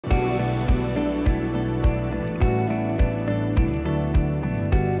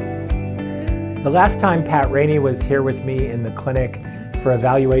The last time Pat Ranney was here with me in the clinic for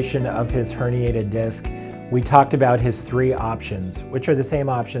evaluation of his herniated disc, we talked about his three options, which are the same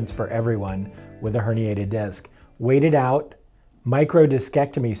options for everyone with a herniated disc: wait it out,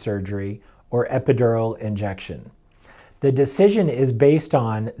 microdiscectomy surgery, or epidural injection. The decision is based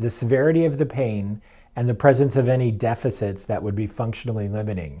on the severity of the pain and the presence of any deficits that would be functionally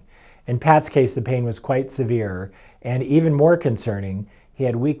limiting. In Pat's case, the pain was quite severe, and even more concerning, he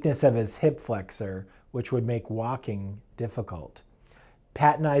had weakness of his hip flexor, which would make walking difficult.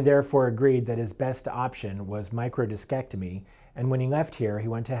 Pat and I therefore agreed that his best option was microdiscectomy, and when he left here, he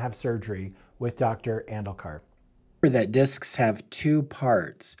went to have surgery with Dr. Andelkar. Remember that discs have two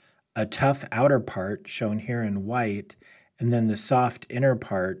parts, a tough outer part shown here in white, and then the soft inner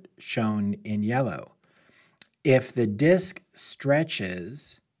part shown in yellow. If the disc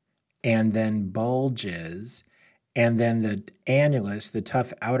stretches and then bulges, and then the annulus, the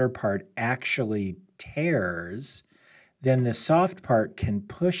tough outer part, actually tears, then the soft part can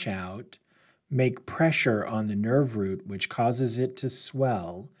push out, make pressure on the nerve root, which causes it to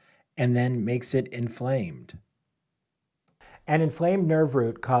swell, and then makes it inflamed. An inflamed nerve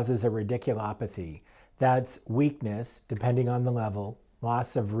root causes a radiculopathy. That's weakness, depending on the level,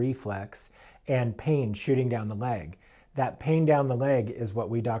 loss of reflex, and pain shooting down the leg. That pain down the leg is what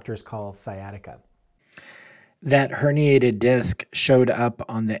we doctors call sciatica. That herniated disc showed up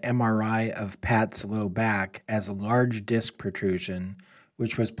on the MRI of Pat's low back as a large disc protrusion,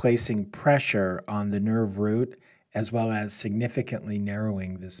 which was placing pressure on the nerve root as well as significantly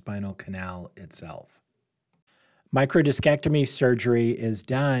narrowing the spinal canal itself. Microdiscectomy surgery is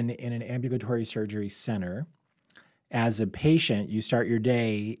done in an ambulatory surgery center. As a patient, you start your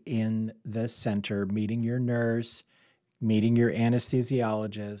day in the center, meeting your nurse, meeting your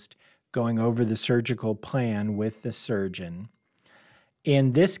anesthesiologist, going over the surgical plan with the surgeon.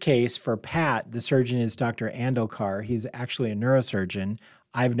 In this case, for Pat, the surgeon is Dr. Andelkar. He's actually a neurosurgeon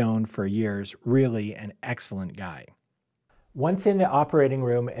I've known for years, really an excellent guy. Once in the operating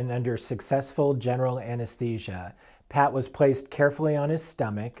room and under successful general anesthesia, Pat was placed carefully on his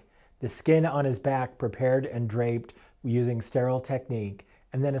stomach, the skin on his back prepared and draped using sterile technique,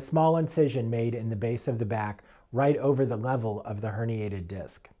 and then a small incision made in the base of the back right over the level of the herniated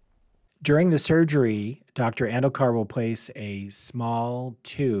disc. During the surgery, Dr. Andelkar will place a small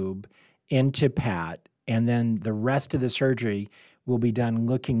tube into Pat, and then the rest of the surgery will be done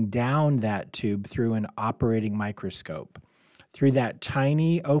looking down that tube through an operating microscope. Through that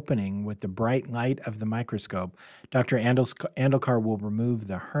tiny opening with the bright light of the microscope, Dr. Andelkar will remove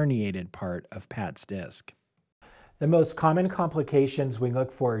the herniated part of Pat's disc. The most common complications we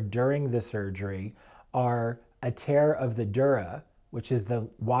look for during the surgery are a tear of the dura, which is the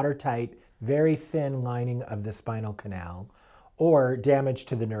watertight, very thin lining of the spinal canal, or damage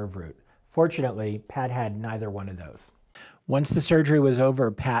to the nerve root. Fortunately, Pat had neither one of those. Once the surgery was over,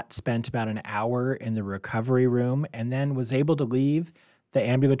 Pat spent about an hour in the recovery room and then was able to leave the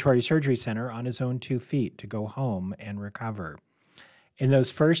ambulatory surgery center on his own 2 feet to go home and recover. In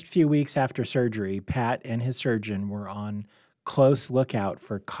those first few weeks after surgery, Pat and his surgeon were on close lookout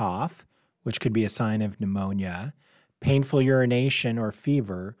for cough, which could be a sign of pneumonia, painful urination or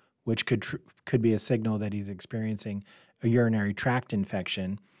fever, which could be a signal that he's experiencing a urinary tract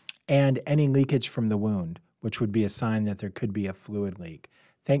infection, and any leakage from the wound, which would be a sign that there could be a fluid leak.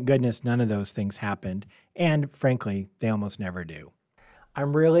 Thank goodness none of those things happened, and frankly, they almost never do.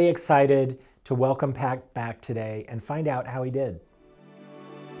 I'm really excited to welcome Pat back today and find out how he did.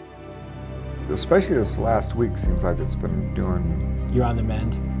 Especially this last week seems like it's been doing... You're on the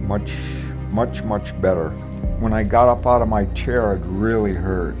mend? Much better. When I got up out of my chair, it really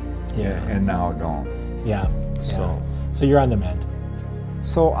hurt. Yeah. And now it don't. Yeah. So you're on the mend.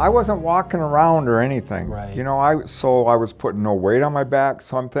 So I wasn't walking around or anything. Right. You know, I was putting no weight on my back,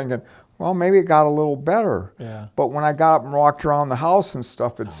 so I'm thinking, well, maybe it got a little better. Yeah. But when I got up and walked around the house and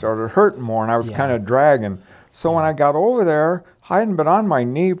stuff, it started hurting more, and I was kind of dragging. So when I got over there, I hadn't been on my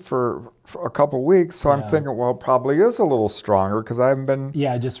knee for a couple weeks, so I'm thinking, well, it probably is a little stronger because I haven't been...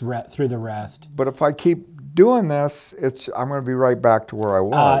 Yeah, just through the rest. But if I keep doing this, I'm going to be right back to where I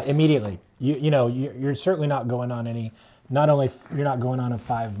was. Immediately. You're certainly not going on any... Not only you're not going on a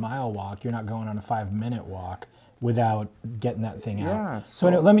 5-mile walk, you're not going on a 5-minute walk without getting that thing out. Yeah. So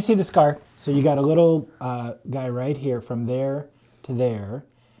anyway, let me see the scar. So you got a little guy right here from there to there.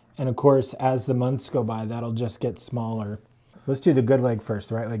 And of course, as the months go by, that'll just get smaller. Let's do the good leg first,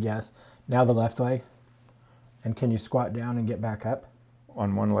 the right leg, yes. Now the left leg. And can you squat down and get back up?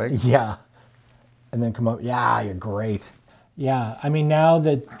 On one leg? Yeah. And then come up. Yeah, you're great. Yeah, I mean, now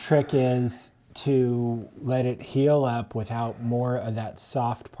the trick is to let it heal up without more of that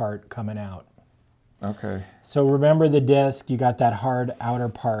soft part coming out. Okay. So remember the disc, you got that hard outer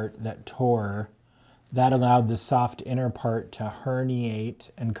part that tore. That allowed the soft inner part to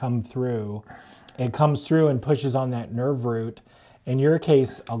herniate and come through. It comes through and pushes on that nerve root. In your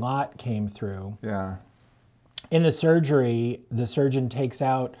case, a lot came through. Yeah. In the surgery, the surgeon takes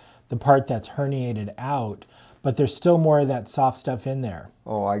out the part that's herniated out, but there's still more of that soft stuff in there.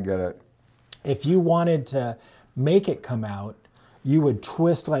 Oh, I get it. If you wanted to make it come out, you would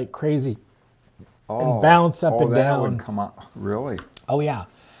twist like crazy and bounce up and down. Oh, that would come out. Really? Oh, yeah.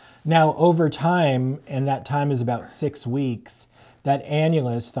 Now, over time, and that time is about 6 weeks, that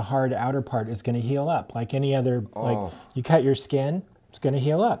annulus, the hard outer part, is going to heal up. Like any other, like you cut your skin, it's going to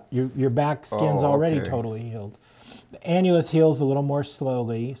heal up. Your back skin's already totally healed. The annulus heals a little more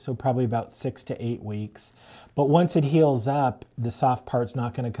slowly, so probably about 6 to 8 weeks. But once it heals up, the soft part's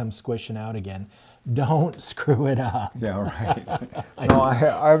not going to come squishing out again. Don't screw it up. Yeah, right.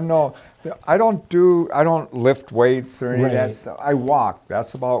 No, I don't lift weights or any of that stuff. I walk.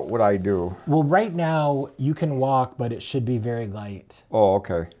 That's about what I do. Well, right now you can walk, but it should be very light. Oh,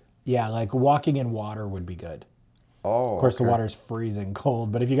 okay. Yeah, like walking in water would be good. Oh, of course, the water's freezing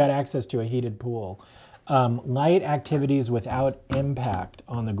cold, but if you got access to a heated pool, light activities without impact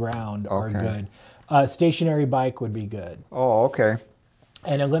on the ground are good. Stationary bike would be good. Oh, okay.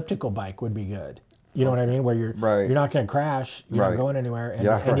 An elliptical bike would be good. You know what I mean? Where you're not going to crash, you're not going anywhere, and,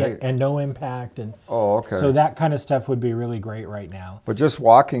 and no impact. And so that kind of stuff would be really great right now. But just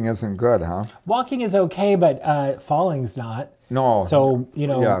walking isn't good, huh? Walking is okay, but falling's not. No. So, you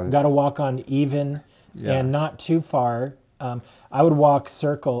know, got to walk on even and not too far. I would walk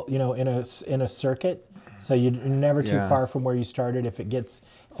circle, you know, in a circuit. So you're never too far from where you started. If it goes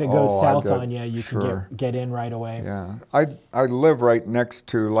south on you, you can get in right away. Yeah, I live right next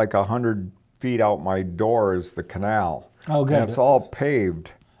to, like 100 feet out my door is the canal. Oh, good. And it's all paved.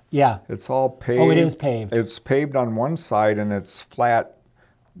 Yeah. It's all paved. Oh, it is paved. It's paved on one side and it's flat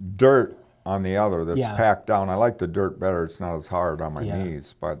dirt on the other that's packed down. I like the dirt better. It's not as hard on my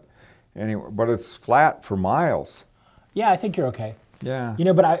knees, but anyway, but it's flat for miles. Yeah, I think you're okay. Yeah. You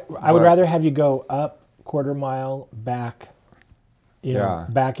know, but I would rather have you go up quarter mile, back, you know,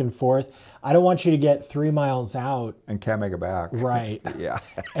 back and forth. I don't want you to get 3 miles out and can't make it back. Right. Yeah.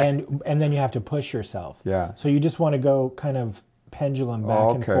 and then you have to push yourself. Yeah. So you just want to go kind of pendulum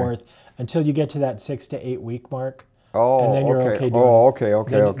back and forth until you get to that 6 to 8 week mark. Oh, and then you're okay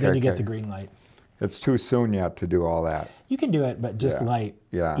doing then you get the green light. It's too soon yet to do all that. You can do it, but just light,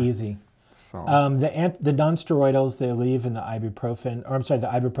 easy. So. The non-steroidals they leave in the ibuprofen, or I'm sorry, the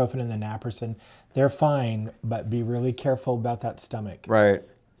ibuprofen and the naproxen, they're fine, but be really careful about that stomach. Right.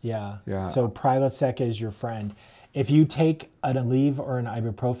 Yeah. So Prilosec is your friend. If you take an Aleve or an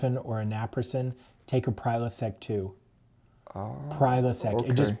ibuprofen or a naproxen, take a Prilosec too. Prilosec. Okay.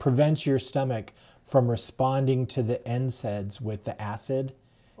 It just prevents your stomach from responding to the NSAIDs with the acid.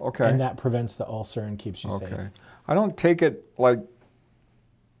 Okay. And that prevents the ulcer and keeps you safe. I don't take it like,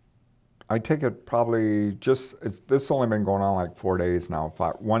 I take it probably just, this only been going on like 4 days now.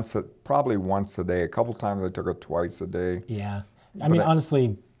 Probably once a day. A couple times I took it twice a day. Yeah. I mean,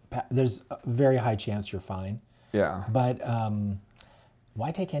 honestly, there's a very high chance you're fine. Yeah. But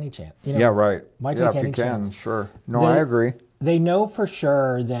why take any chance? You know, yeah, right. Why take any if you chance? can, sure. No, I agree. They know for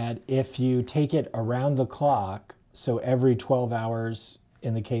sure that if you take it around the clock, so every 12 hours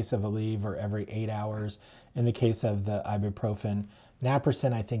in the case of Aleve or every 8 hours in the case of the ibuprofen,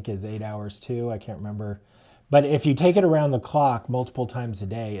 naproxen I think is 8 hours too, I can't remember. But if you take it around the clock multiple times a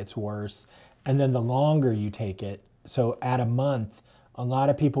day, it's worse. And then the longer you take it, so at a month, a lot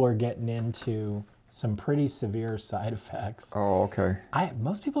of people are getting into some pretty severe side effects. Oh, okay.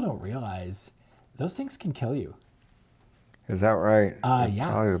 Most people don't realize those things can kill you. Is that right?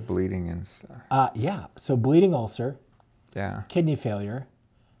 Yeah. Probably the bleeding and stuff. Yeah. So bleeding ulcer. Yeah. Kidney failure,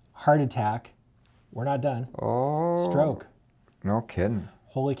 heart attack. We're not done. Oh. Stroke. No kidding.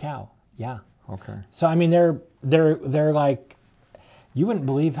 Holy cow. Yeah. Okay. So I mean, they're like, you wouldn't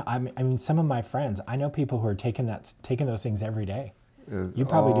believe. I mean, some of my friends. I know people who are taking those things every day. You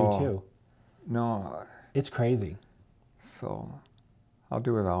probably do too. No. It's crazy. So, I'll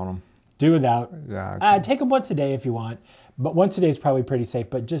do without them. Do without. Yeah. Take them once a day if you want, but once a day is probably pretty safe.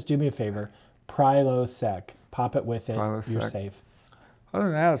 But just do me a favor, Prilosec. Pop it with it. You're safe. Other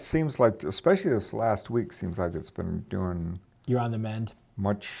than that, it seems like, especially this last week, seems like it's been doing. You're on the mend.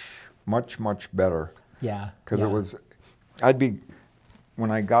 Much better. Yeah. Because it was,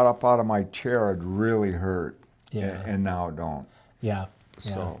 when I got up out of my chair, it really hurt. Yeah. And now it don't. Yeah.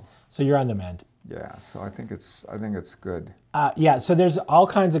 So you're on the mend. Yeah, so I think it's good. Yeah, so there's all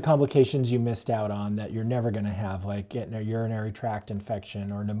kinds of complications you missed out on that you're never going to have, like getting a urinary tract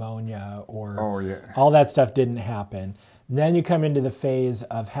infection or pneumonia or all that stuff didn't happen. And then you come into the phase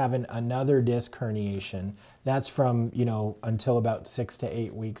of having another disc herniation. That's from, you know, until about 6 to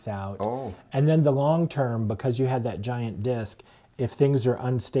 8 weeks out. Oh. And then the long term, because you had that giant disc, if things are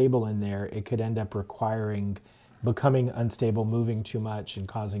unstable in there, it could end up becoming unstable, moving too much, and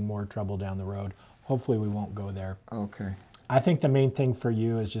causing more trouble down the road. Hopefully we won't go there. Okay. I think the main thing for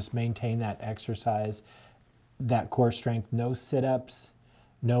you is just maintain that exercise, that core strength, no sit-ups,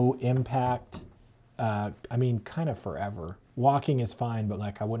 no impact. I mean, kind of forever. Walking is fine, but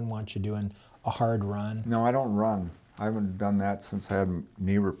like I wouldn't want you doing a hard run. No, I don't run. I haven't done that since I had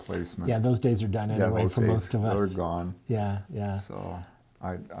knee replacement. Yeah, those days are done anyway for most of us. They're gone. Yeah, yeah. So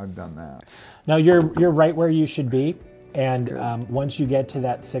I've done that. No, you're right where you should be. And once you get to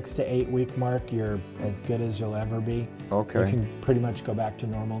that 6 to 8 week mark, you're as good as you'll ever be. Okay. You can pretty much go back to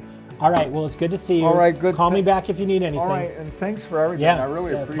normal. All right, well, it's good to see you. All right, good. Call me back if you need anything. All right, and thanks for everything. Yeah, I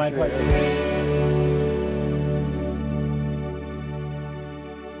really appreciate it's my pleasure. it.